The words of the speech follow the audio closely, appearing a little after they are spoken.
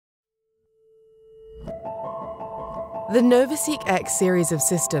The NovaSeq X series of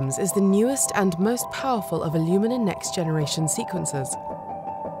systems is the newest and most powerful of Illumina next-generation sequencers.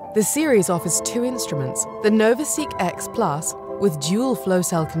 The series offers two instruments, the NovaSeq X Plus with dual flow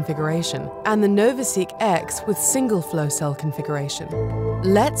cell configuration and the NovaSeq X with single flow cell configuration.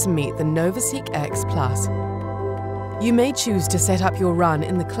 Let's meet the NovaSeq X Plus. You may choose to set up your run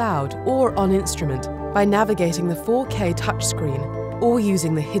in the cloud or on instrument by navigating the 4K touchscreen or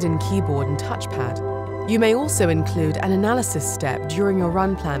using the hidden keyboard and touchpad. You may also include an analysis step during your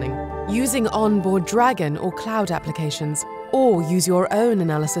run planning, using onboard Dragon or cloud applications, or use your own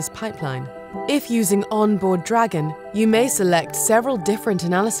analysis pipeline. If using onboard Dragon, you may select several different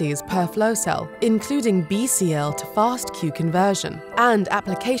analyses per flow cell, including BCL to FastQ conversion, and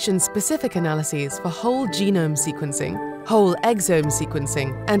application-specific analyses for whole genome sequencing, whole exome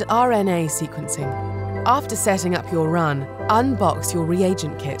sequencing, and RNA sequencing. After setting up your run, unbox your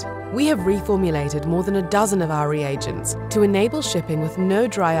reagent kit. We have reformulated more than a dozen of our reagents to enable shipping with no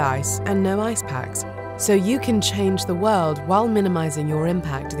dry ice and no ice packs, so you can change the world while minimizing your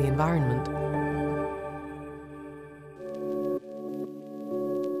impact to the environment.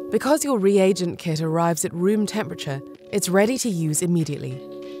 Because your reagent kit arrives at room temperature, it's ready to use immediately.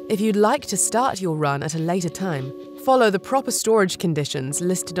 If you'd like to start your run at a later time, follow the proper storage conditions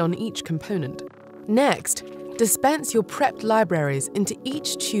listed on each component. Next, dispense your prepped libraries into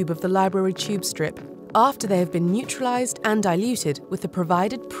each tube of the library tube strip after they have been neutralized and diluted with the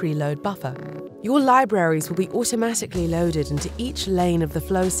provided preload buffer. Your libraries will be automatically loaded into each lane of the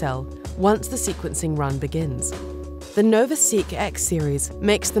flow cell once the sequencing run begins. The NovaSeq X series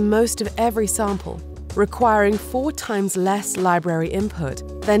makes the most of every sample, requiring 4 times less library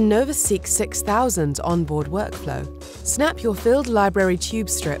input than NovaSeq 6000's onboard workflow. Snap your filled library tube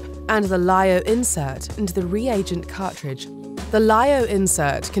strip and the LIO insert into the reagent cartridge. The LIO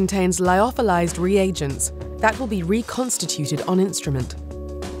insert contains lyophilized reagents that will be reconstituted on instrument.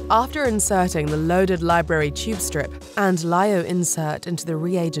 After inserting the loaded library tube strip and LIO insert into the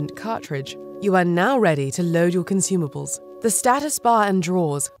reagent cartridge, you are now ready to load your consumables. The status bar and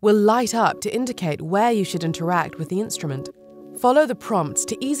drawers will light up to indicate where you should interact with the instrument. Follow the prompts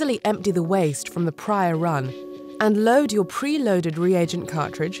to easily empty the waste from the prior run and load your preloaded reagent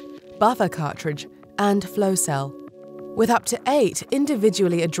cartridge, buffer cartridge, and flow cell. With up to 8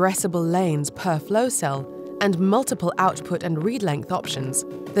 individually addressable lanes per flow cell and multiple output and read length options,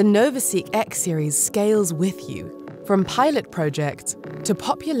 the NovaSeq X series scales with you, from pilot projects to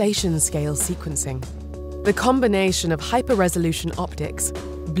population-scale sequencing. The combination of hyper-resolution optics,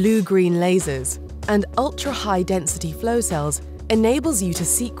 blue-green lasers, and ultra-high-density flow cells enables you to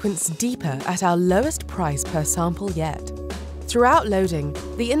sequence deeper at our lowest price per sample yet. Throughout loading,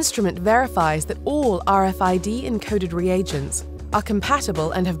 the instrument verifies that all RFID-encoded reagents are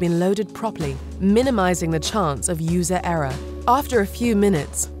compatible and have been loaded properly, minimizing the chance of user error. After a few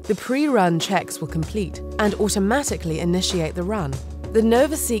minutes, the pre-run checks will complete and automatically initiate the run. The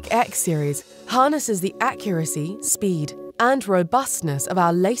NovaSeq X series harnesses the accuracy, speed, and robustness of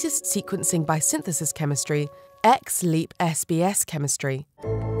our latest sequencing by synthesis chemistry, X-Leap SBS chemistry.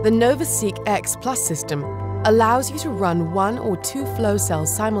 The NovaSeq X Plus system allows you to run 1 or 2 flow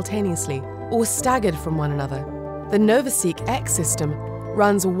cells simultaneously or staggered from one another. The NovaSeq X system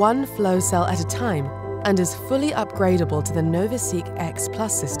runs 1 flow cell at a time and is fully upgradable to the NovaSeq X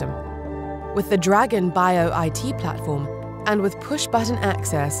Plus system. With the Dragon Bio IT platform and with push-button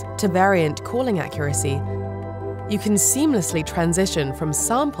access to variant calling accuracy, you can seamlessly transition from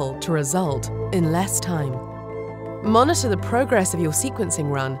sample to result in less time. Monitor the progress of your sequencing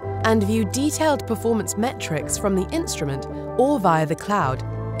run and view detailed performance metrics from the instrument or via the cloud,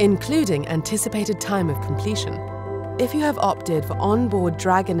 including anticipated time of completion. If you have opted for onboard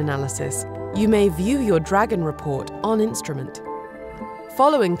Dragon analysis, you may view your Dragon report on instrument.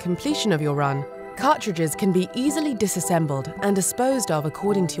 Following completion of your run, cartridges can be easily disassembled and disposed of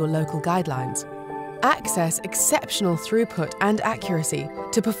according to your local guidelines. Access exceptional throughput and accuracy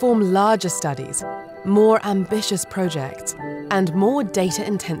to perform larger studies, more ambitious projects, and more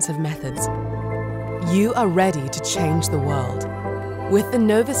data-intensive methods. You are ready to change the world. With the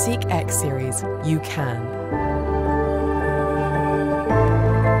NovaSeq X series, you can.